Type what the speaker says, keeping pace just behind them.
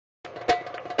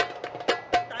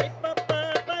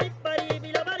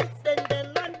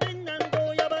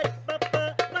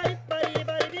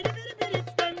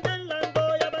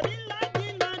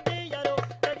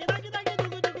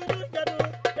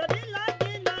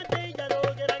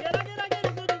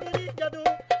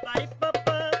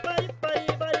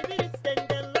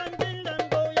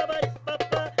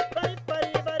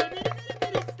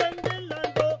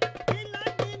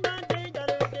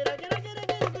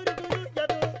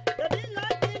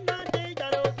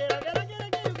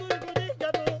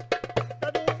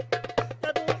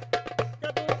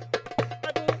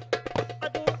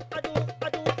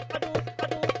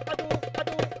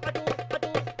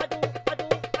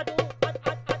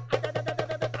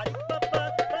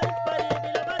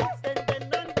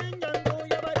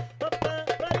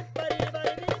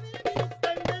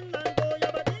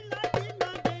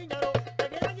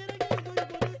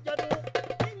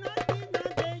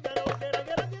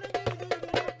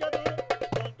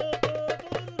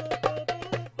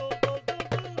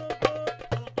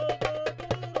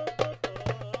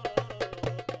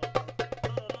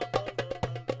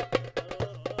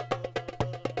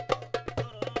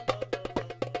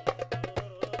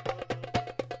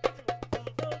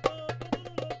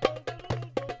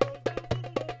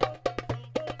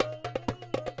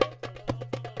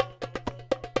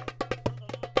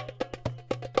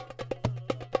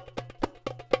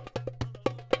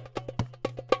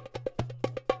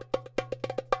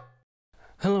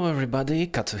Hello everybody,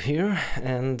 Kacu here,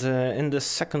 and in the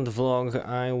second vlog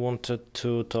I wanted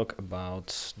to talk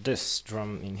about this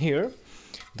drum in here,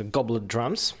 the goblet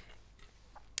drums.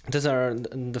 These are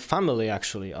the family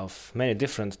actually of many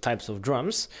different types of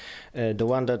drums. The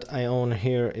one that I own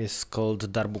here is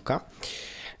called darbuka,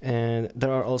 and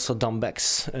there are also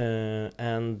doumbeks,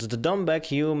 and the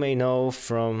doumbek you may know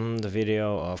from the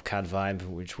video of Cat Vibe,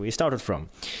 which we started from.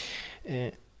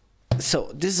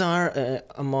 So these are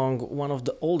among one of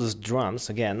the oldest drums,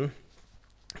 again,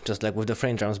 just like with the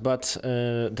frame drums, but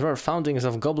there are foundings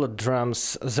of goblet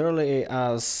drums as early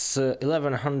as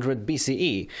 1100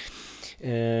 BCE.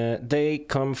 They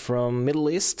come from Middle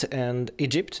East and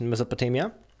Egypt in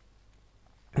Mesopotamia,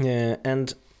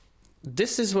 and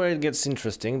this is where it gets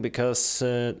interesting because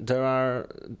there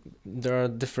are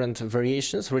different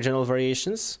variations, regional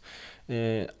variations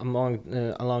along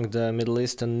the Middle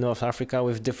East and North Africa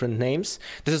with different names.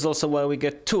 This is also why we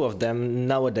get two of them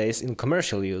nowadays in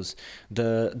commercial use: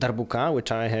 the darbuka,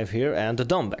 which I have here, and the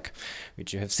doumbek,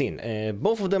 which you have seen.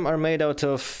 Both of them are made out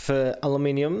of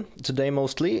aluminium today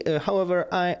mostly. However,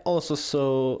 I also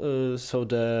saw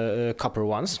the copper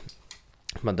ones,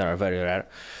 but they are very rare.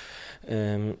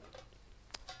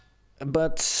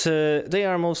 But they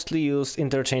are mostly used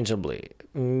interchangeably.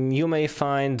 You may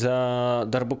find a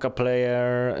darbuka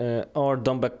player or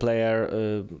doumbek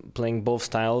player playing both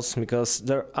styles, because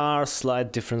there are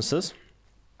slight differences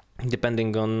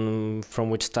depending on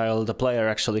from which style the player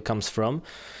actually comes from.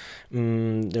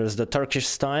 There's the Turkish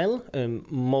style,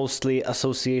 mostly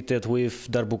associated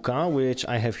with darbuka, which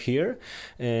I have here,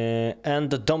 and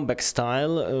the doumbek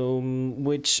style,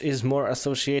 which is more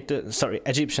associated,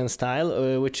 Egyptian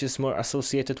style, which is more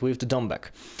associated with the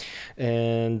doumbek.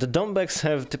 And the doumbeks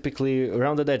have typically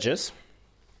rounded edges,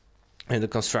 the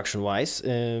construction wise,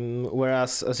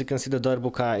 whereas as you can see the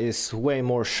darbuka is way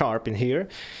more sharp in here.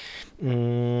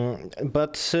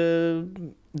 But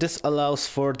this allows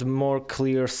for the more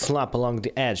clear slap along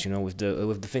the edge, you know, with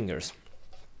the fingers.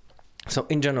 So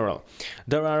in general,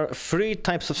 there are three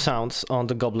types of sounds on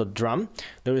the goblet drum.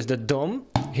 There is the dom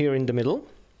here in the middle.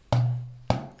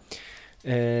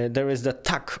 There is the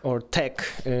tak or tek,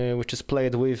 which is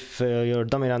played with your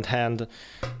dominant hand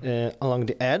along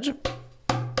the edge.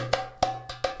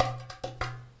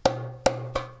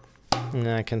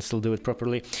 I can still do it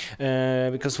properly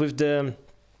because with the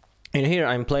in here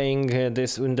I'm playing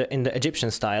this in the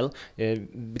Egyptian style,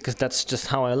 because that's just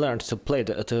how I learned to play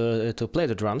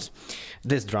the drums,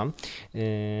 this drum,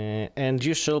 and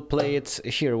you shall play it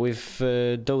here with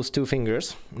those two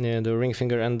fingers, the ring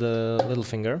finger and the little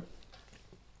finger.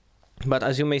 But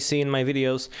as you may see in my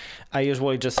videos, I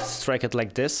usually just strike it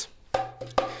like this,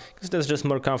 because that's just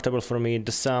more comfortable for me.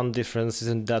 The sound difference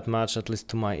isn't that much, at least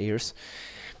to my ears.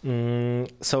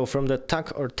 So from the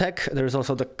tak or tek, there's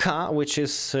also the ka, which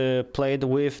is played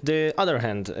with the other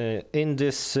hand. In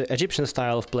this Egyptian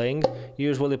style of playing,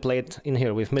 usually played in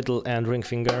here with middle and ring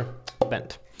finger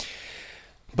bent.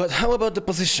 But how about the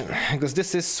position? Because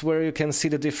this is where you can see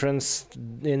the difference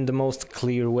in the most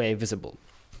clear way visible.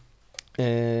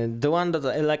 The one that,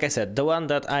 like I said, the one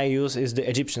that I use is the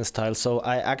Egyptian style, so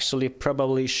I actually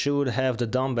probably should have the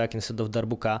doumbek instead of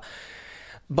darbuka.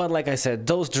 But like I said,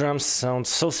 those drums sound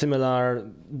so similar,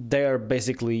 they are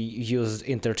basically used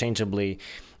interchangeably.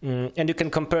 And you can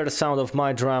compare the sound of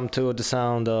my drum to the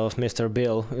sound of Mr.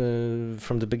 Bill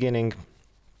from the beginning.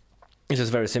 It is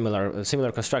very similar,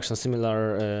 similar construction,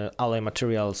 similar alloy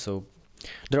material, so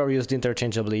they are used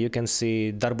interchangeably. You can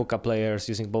see darbuka players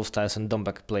using both styles and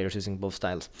doumbek players using both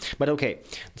styles. But okay,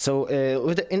 so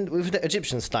with the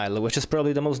Egyptian style, which is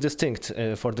probably the most distinct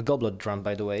for the goblet drum,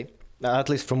 by the way, at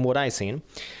least from what I've seen.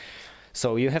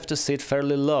 So you have to sit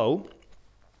fairly low.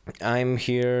 I'm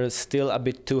here still a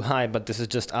bit too high, but this is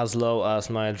just as low as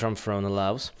my drum throne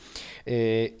allows.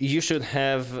 You should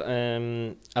have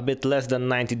a bit less than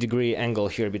 90-degree angle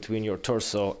here between your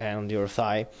torso and your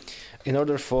thigh, in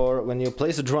order for when you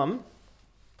place the drum,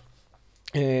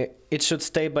 it should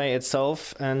stay by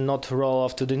itself and not roll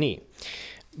off to the knee.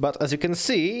 But as you can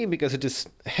see, because it is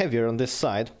heavier on this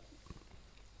side,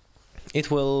 it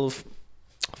will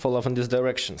fall off in this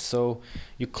direction. So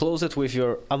you close it with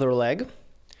your other leg,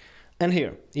 and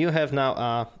here you have now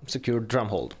a secure drum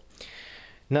hold.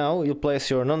 Now you place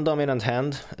your non-dominant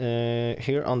hand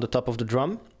here on the top of the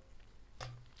drum,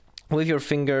 with your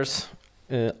fingers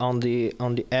on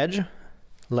the edge,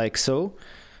 like so.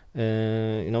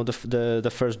 You know,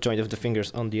 the first joint of the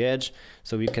fingers on the edge,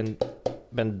 so you can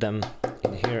bend them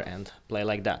in here and play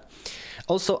like that.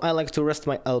 Also, I like to rest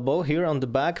my elbow here on the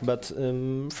back, but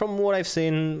from what I've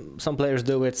seen, some players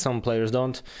do it, some players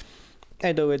don't.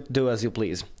 I do as you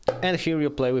please. And here you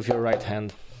play with your right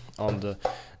hand on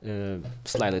the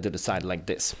slightly to the side like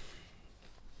this.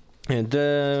 And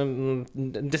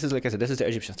this is, like I said, this is the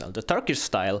Egyptian style. The Turkish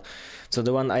style, so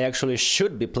the one I actually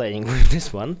should be playing with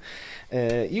this one,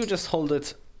 you just hold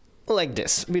it like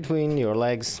this between your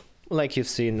legs, like you've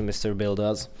seen Mr. Bill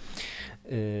does.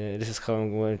 This is how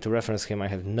I'm going to reference him. I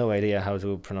have no idea how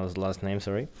to pronounce the last name,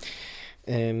 sorry.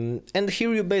 And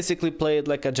here you basically play it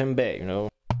like a djembe, you know.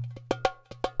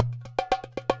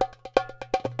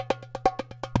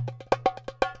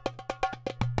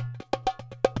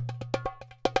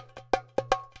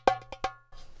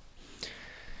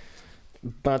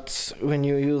 But when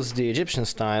you use the Egyptian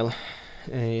style,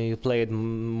 you play it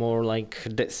more like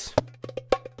this.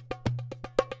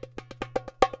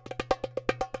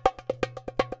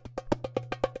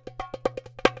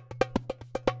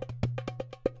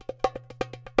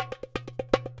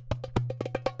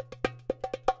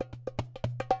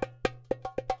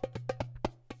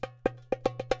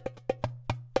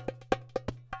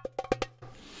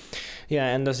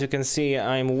 Yeah, and as you can see,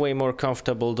 I'm way more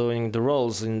comfortable doing the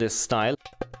rolls in this style.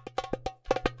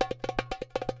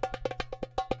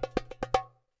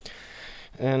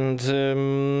 And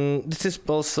this is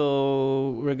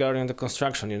also regarding the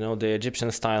construction, you know, the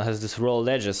Egyptian style has this rolled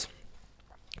edges,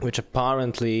 which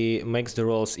apparently makes the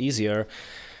rolls easier.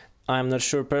 I'm not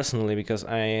sure personally, because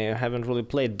I haven't really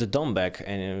played the doumbek,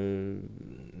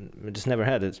 and I just never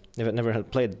had it. I've never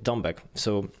had played doumbek,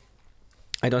 so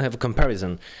I don't have a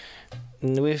comparison.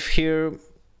 With here,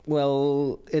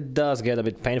 well, it does get a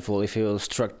bit painful if you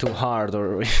struck too hard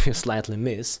or if you slightly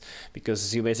miss,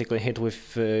 because you basically hit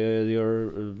with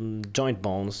your joint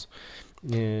bones.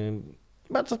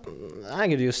 But I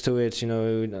get used to it, you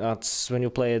know. That's when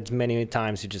you play it many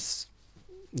times, you just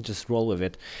roll with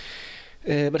it.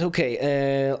 But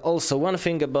okay, also one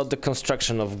thing about the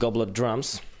construction of goblet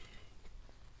drums,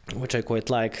 which I quite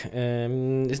like,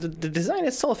 is that the design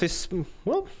itself is,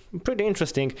 well, pretty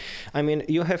interesting. I mean,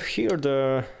 you have here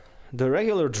the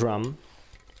regular drum,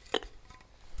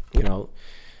 you know,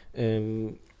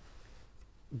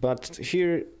 but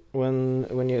here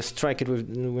when you strike it with,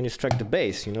 when you strike the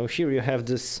bass, you know, here you have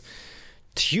this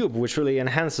tube which really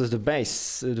enhances the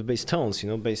bass tones, you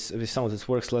know, bass sounds. It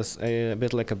works less a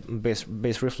bit like a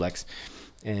bass reflex.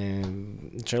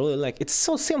 Which I really like. It's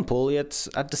so simple, yet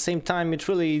at the same time it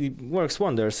really works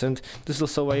wonders, and this is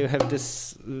also why you have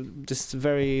this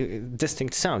very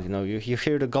distinct sound. You know, you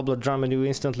hear the goblet drum and you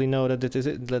instantly know that it is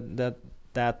it,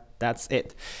 that's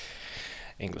it.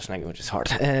 English language is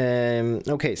hard.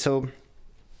 Okay, so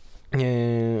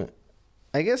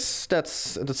I guess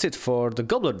that's it for the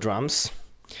goblet drums.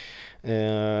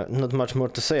 Not much more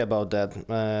to say about that,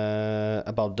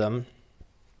 about them.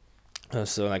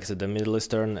 So, like I said, the Middle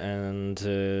Eastern and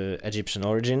Egyptian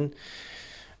origin.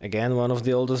 Again, one of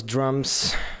the oldest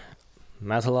drums,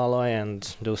 metal alloy,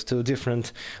 and those two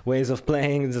different ways of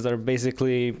playing that are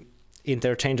basically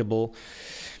interchangeable.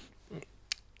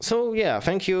 So yeah,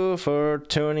 thank you for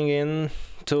tuning in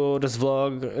to this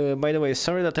vlog. By the way,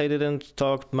 sorry that I didn't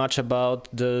talk much about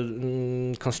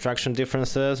the construction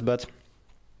differences, but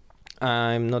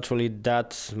I'm not really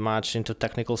that much into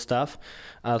technical stuff,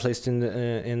 at least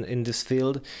in this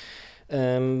field.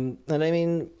 And I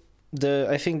mean,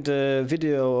 I think the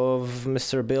video of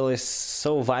Mr. Bill is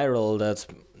so viral that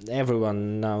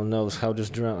everyone now knows how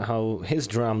his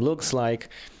drum looks like.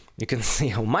 You can see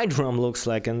how my drum looks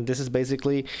like, and this is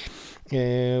basically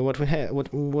what we have.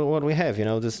 What we have, you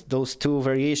know, those two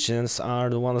variations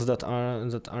are the ones that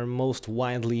are most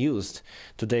widely used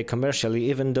today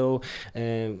commercially, even though.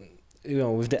 You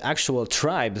know, with the actual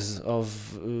tribes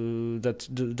of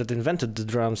that invented the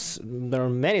drums, there are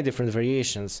many different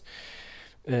variations,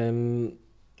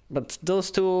 but those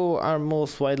two are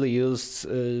most widely used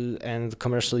and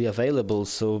commercially available.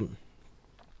 So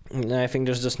I think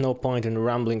there's just no point in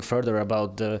rambling further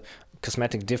about the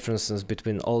cosmetic differences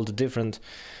between all the different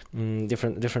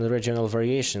regional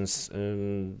variations.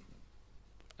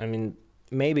 I mean,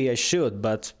 maybe I should,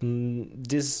 but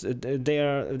they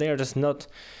are just not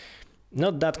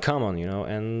that common, you know,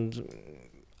 and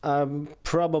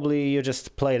probably you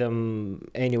just play them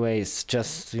anyways,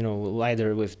 just, you know,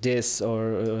 either with this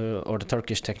or the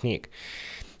Turkish technique.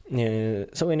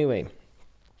 So anyway,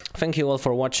 thank you all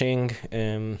for watching.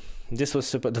 This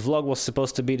was the vlog was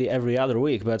supposed to be every other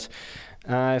week, but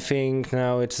I think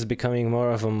now it's becoming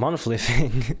more of a monthly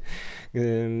thing.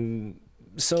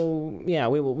 So yeah,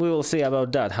 we will see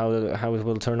about that, how it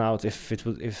will turn out, if it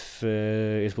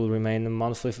will remain a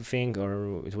monthly thing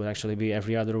or it will actually be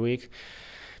every other week.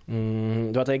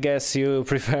 But I guess you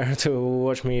prefer to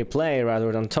watch me play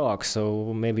rather than talk,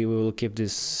 so maybe we will keep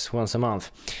this once a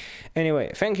month.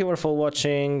 Anyway, thank you all for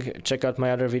watching, check out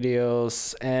my other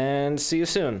videos, and see you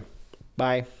soon.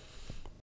 Bye.